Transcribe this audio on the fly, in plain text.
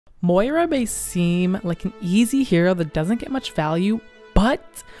Moira may seem like an easy hero that doesn't get much value,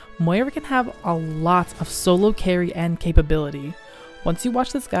 but Moira can have a lot of solo carry and capability. Once you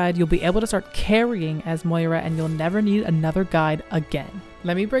watch this guide, you'll be able to start carrying as Moira and you'll never need another guide again.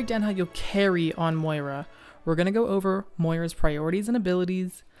 Let me break down how you'll carry on Moira. We're going to go over Moira's priorities and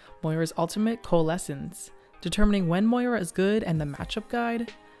abilities, Moira's ultimate Coalescence, determining when Moira is good and the matchup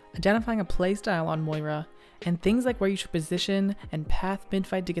guide, identifying a playstyle on Moira, and things like where you should position and path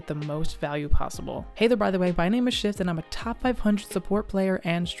mid-fight to get the most value possible. Hey there, by the way, my name is Shift and I'm a top 500 support player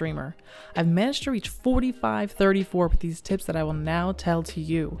and streamer. I've managed to reach 4534 with these tips that I will now tell to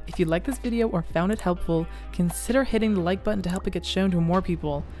you. If you like this video or found it helpful, consider hitting the like button to help it get shown to more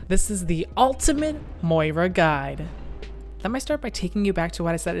people. This is the ultimate Moira guide. Let me start by taking you back to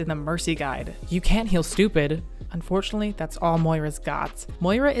what I said in the Mercy guide. You can't heal stupid. Unfortunately, that's all Moira's got.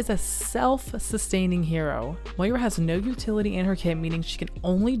 Moira is a self-sustaining hero. Moira has no utility in her kit, meaning she can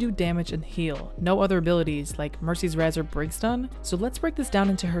only do damage and heal. No other abilities like Mercy's Res or Break Stun. So let's break this down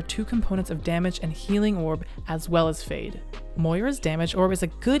into her two components of damage and healing orb, as well as Fade. Moira's damage orb is a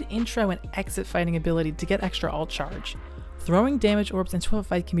good intro and exit fighting ability to get extra ult charge. Throwing damage orbs into a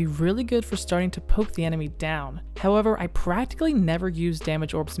fight can be really good for starting to poke the enemy down. However, I practically never use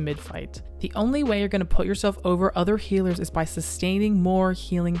damage orbs mid-fight. The only way you're going to put yourself over other healers is by sustaining more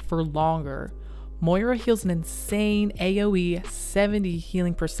healing for longer. Moira heals an insane AoE 70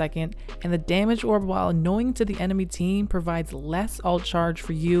 healing per second, and the damage orb, while annoying to the enemy team, provides less ult charge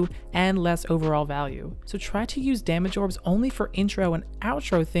for you and less overall value. So try to use damage orbs only for intro and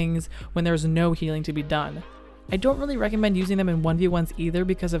outro things when there's no healing to be done. I don't really recommend using them in 1v1s either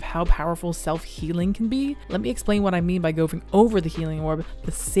because of how powerful self-healing can be. Let me explain what I mean by going over the healing orb,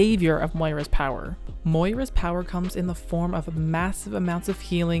 the savior of Moira's power. Moira's power comes in the form of massive amounts of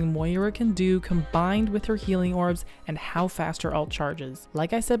healing Moira can do combined with her healing orbs and how fast her ult charges.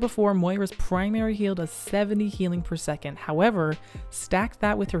 Like I said before, Moira's primary heal does 70 healing per second. However, stack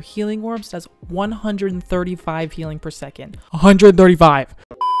that with her healing orbs does 135 healing per second. 135!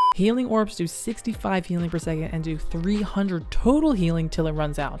 Healing orbs do 65 healing per second and do 300 total healing till it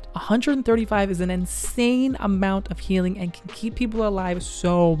runs out. 135 is an insane amount of healing and can keep people alive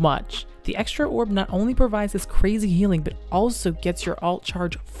so much. The extra orb not only provides this crazy healing, but also gets your ult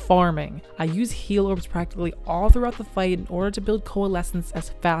charge farming. I use heal orbs practically all throughout the fight in order to build Coalescence as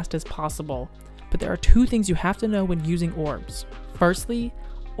fast as possible. But there are two things you have to know when using orbs. Firstly,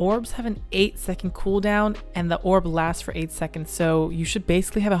 orbs have an 8-second cooldown and the orb lasts for 8 seconds, so you should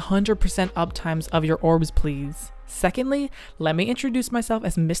basically have 100% uptimes of your orbs, please. Secondly, let me introduce myself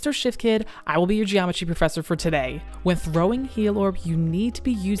as Mr. ShiftKid. I will be your geometry professor for today. When throwing heal orb, you need to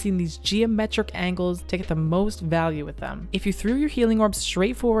be using these geometric angles to get the most value with them. If you threw your healing orb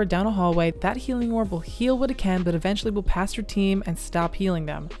straight forward down a hallway, that healing orb will heal what it can, but eventually will pass your team and stop healing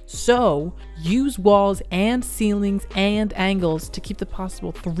them. So use walls and ceilings and angles to keep the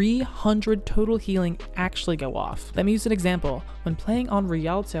possible 300 total healing actually go off. Let me use an example. When playing on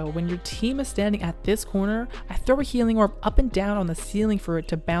Rialto, when your team is standing at this corner, I throw a healing orb up and down on the ceiling for it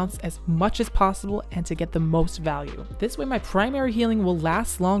to bounce as much as possible and to get the most value. This way my primary healing will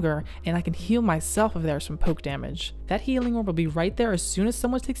last longer and I can heal myself if there's some poke damage. That healing orb will be right there as soon as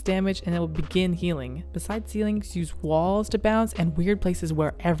someone takes damage and it will begin healing. Besides ceilings, use walls to bounce and weird places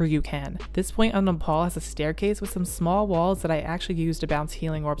wherever you can. This point on Nepal has a staircase with some small walls that I actually use to bounce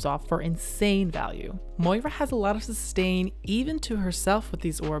healing orbs off for insane value. Moira has a lot of sustain even to herself with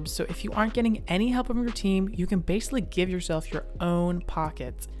these orbs, so if you aren't getting any help from your team, you can basically give yourself your own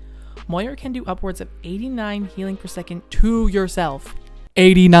pocket. Moira can do upwards of 89 healing per second to yourself.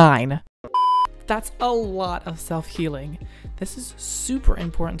 89! That's a lot of self-healing. This is super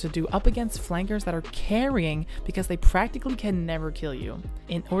important to do up against flankers that are carrying because they practically can never kill you.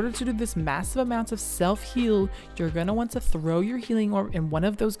 In order to do this massive amounts of self-heal, you're going to want to throw your healing orb in one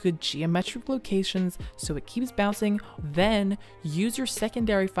of those good geometric locations so it keeps bouncing, then use your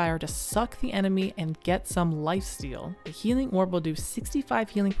secondary fire to suck the enemy and get some lifesteal. The healing orb will do 65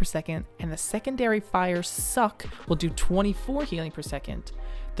 healing per second and the secondary fire suck will do 24 healing per second.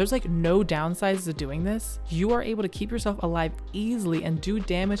 There's like no downsides to doing this. You are able to keep yourself alive easily and do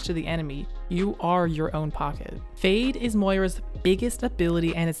damage to the enemy. You are your own pocket. Fade is Moira's biggest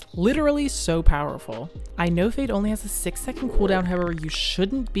ability and it's literally so powerful. I know Fade only has a 6-second cooldown, however you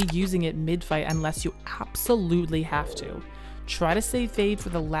shouldn't be using it mid-fight unless you absolutely have to. Try to save Fade for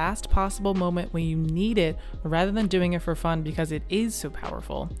the last possible moment when you need it rather than doing it for fun because it is so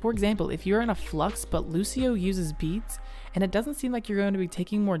powerful. For example, if you're in a flux but Lucio uses beats and it doesn't seem like you're going to be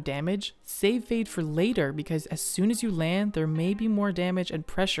taking more damage, save Fade for later because as soon as you land, there may be more damage and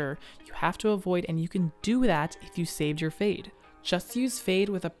pressure you have to avoid and you can do that if you saved your Fade. Just use Fade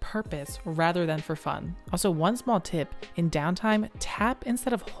with a purpose rather than for fun. Also, one small tip, in downtime, tap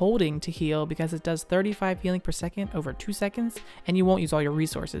instead of holding to heal because it does 35 healing per second over 2 seconds and you won't use all your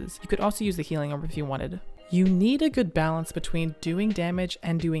resources. You could also use the healing orb if you wanted. You need a good balance between doing damage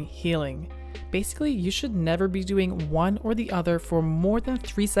and doing healing. Basically, you should never be doing one or the other for more than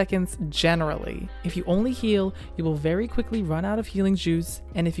 3 seconds generally. If you only heal, you will very quickly run out of healing juice,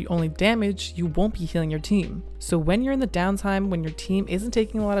 and if you only damage, you won't be healing your team. So when you're in the downtime, when your team isn't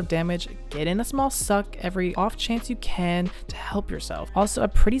taking a lot of damage, get in a small suck every off chance you can to help yourself. Also, a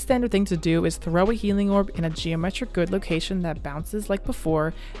pretty standard thing to do is throw a healing orb in a geometric good location that bounces like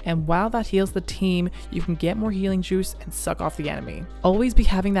before, and while that heals the team, you can get more healing juice and suck off the enemy. Always be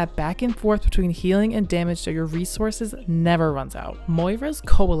having that back and forth between healing and damage so your resources never runs out. Moira's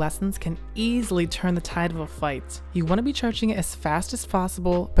Coalescence can easily turn the tide of a fight. You want to be charging it as fast as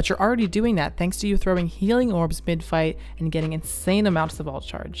possible, but you're already doing that thanks to you throwing healing orbs mid-fight and getting insane amounts of ult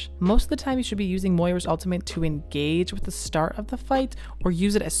charge. Most of the time you should be using Moira's ultimate to engage with the start of the fight or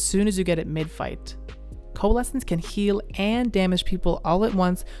use it as soon as you get it mid-fight. Coalescence can heal and damage people all at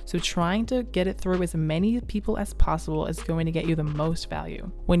once, so trying to get it through as many people as possible is going to get you the most value.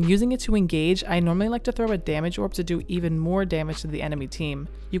 When using it to engage, I normally like to throw a damage orb to do even more damage to the enemy team.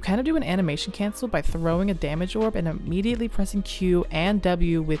 You kind of do an animation cancel by throwing a damage orb and immediately pressing Q and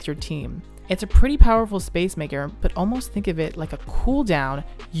W with your team. It's a pretty powerful space maker, but almost think of it like a cooldown.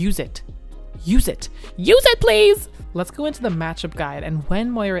 Use it. Use it! Use it, please! Let's go into the matchup guide and when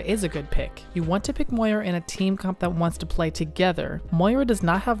Moira is a good pick. You want to pick Moira in a team comp that wants to play together. Moira does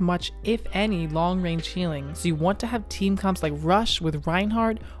not have much, if any, long-range healing, so you want to have team comps like Rush with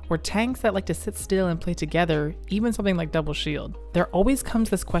Reinhardt or tanks that like to sit still and play together, even something like Double Shield. There always comes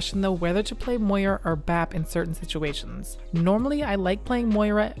this question though whether to play Moira or BAP in certain situations. Normally I like playing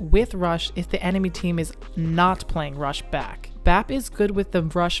Moira with Rush if the enemy team is not playing Rush back. BAP is good with the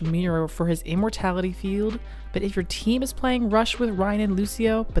Rush mirror for his immortality field, but if your team is playing Rush with Ryan and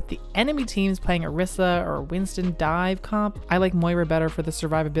Lucio, but the enemy team is playing Orisa or Winston dive comp, I like Moira better for the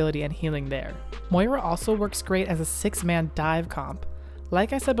survivability and healing there. Moira also works great as a 6-man dive comp.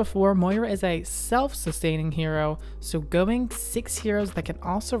 Like I said before, Moira is a self-sustaining hero, so going 6 heroes that can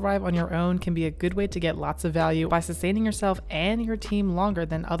all survive on your own can be a good way to get lots of value by sustaining yourself and your team longer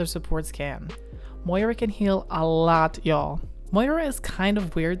than other supports can. Moira can heal a lot, y'all. Moira is kind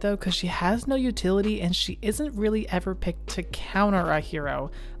of weird though because she has no utility and she isn't really ever picked to counter a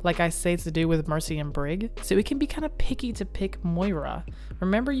hero, like I say to do with Mercy and Brig, so it can be kind of picky to pick Moira.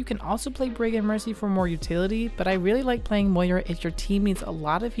 Remember, you can also play Brig and Mercy for more utility, but I really like playing Moira if your team needs a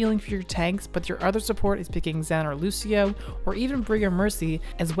lot of healing for your tanks, but your other support is picking Zen or Lucio, or even Brig or Mercy,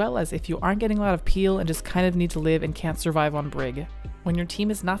 as well as if you aren't getting a lot of peel and just kind of need to live and can't survive on Brig. When your team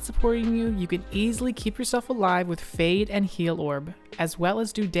is not supporting you, you can easily keep yourself alive with Fade and Heal Orb, as well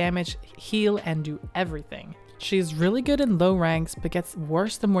as do damage, heal, and do everything. She is really good in low ranks, but gets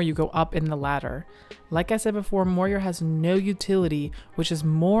worse the more you go up in the ladder. Like I said before, Moira has no utility, which is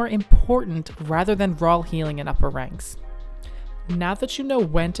more important rather than raw healing in upper ranks. Now that you know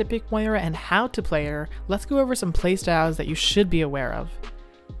when to pick Moira and how to play her, let's go over some playstyles that you should be aware of.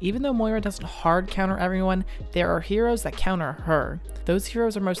 Even though Moira doesn't hard counter everyone, there are heroes that counter her. Those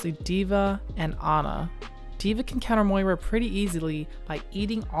heroes are mostly D.Va and Ana. D.Va can counter Moira pretty easily by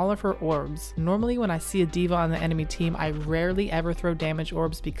eating all of her orbs. Normally when I see a D.Va on the enemy team, I rarely ever throw damage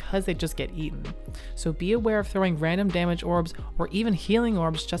orbs because they just get eaten. So be aware of throwing random damage orbs or even healing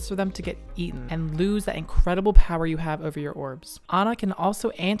orbs just for them to get eaten and lose that incredible power you have over your orbs. Ana can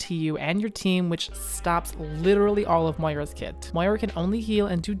also anti you and your team, which stops literally all of Moira's kit. Moira can only heal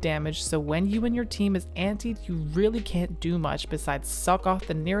and do damage, so when you and your team is antied, you really can't do much besides suck off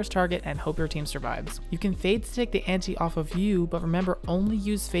the nearest target and hope your team survives. You can Fade to take the anti off of you, but remember, only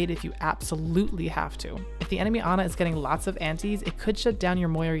use Fade if you absolutely have to. If the enemy Ana is getting lots of antis, it could shut down your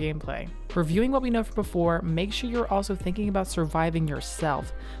Moira gameplay. Reviewing what we know from before, make sure you're also thinking about surviving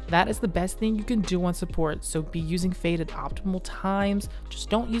yourself. That is the best thing you can do on support, so be using Fade at optimal times, just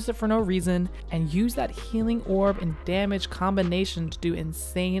don't use it for no reason, and use that healing orb and damage combination to do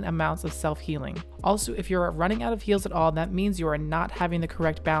insane amounts of self-healing. Also, if you're running out of heals at all, that means you are not having the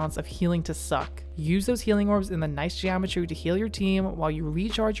correct balance of healing to suck. Use those healing orbs in the nice geometry to heal your team while you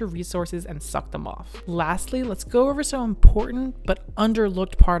recharge your resources and suck them off. Lastly, let's go over some important but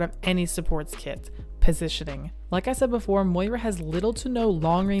underlooked part of any support's kit: positioning. Like I said before, Moira has little to no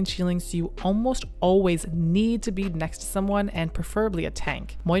long range healing, so you almost always need to be next to someone and preferably a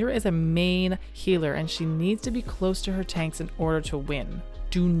tank. Moira is a main healer and she needs to be close to her tanks in order to win.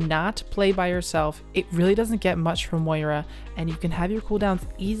 Do not play by yourself. It really doesn't get much from Moira, and you can have your cooldowns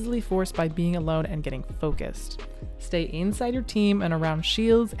easily forced by being alone and getting focused. Stay inside your team and around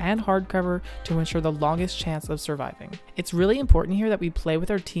shields and hard cover to ensure the longest chance of surviving. It's really important here that we play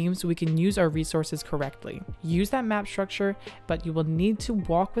with our team so we can use our resources correctly. Use that map structure, but you will need to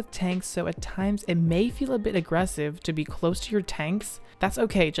walk with tanks, so at times it may feel a bit aggressive to be close to your tanks. That's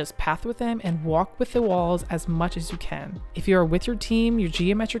okay, just path with them and walk with the walls as much as you can. If you are with your team, your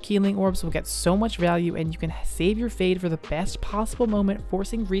geometric healing orbs will get so much value and you can save your fade for the best possible moment,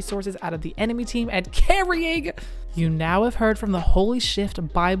 forcing resources out of the enemy team and carrying. You now have heard from the Holy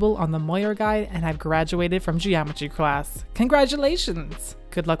Shift Bible on the Moira guide and have graduated from geometry class. Congratulations!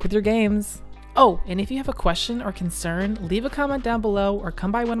 Good luck with your games! Oh, and if you have a question or concern, leave a comment down below or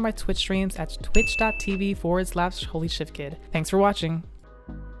come by one of my Twitch streams at twitch.tv/HolyShiftKid. Thanks for watching.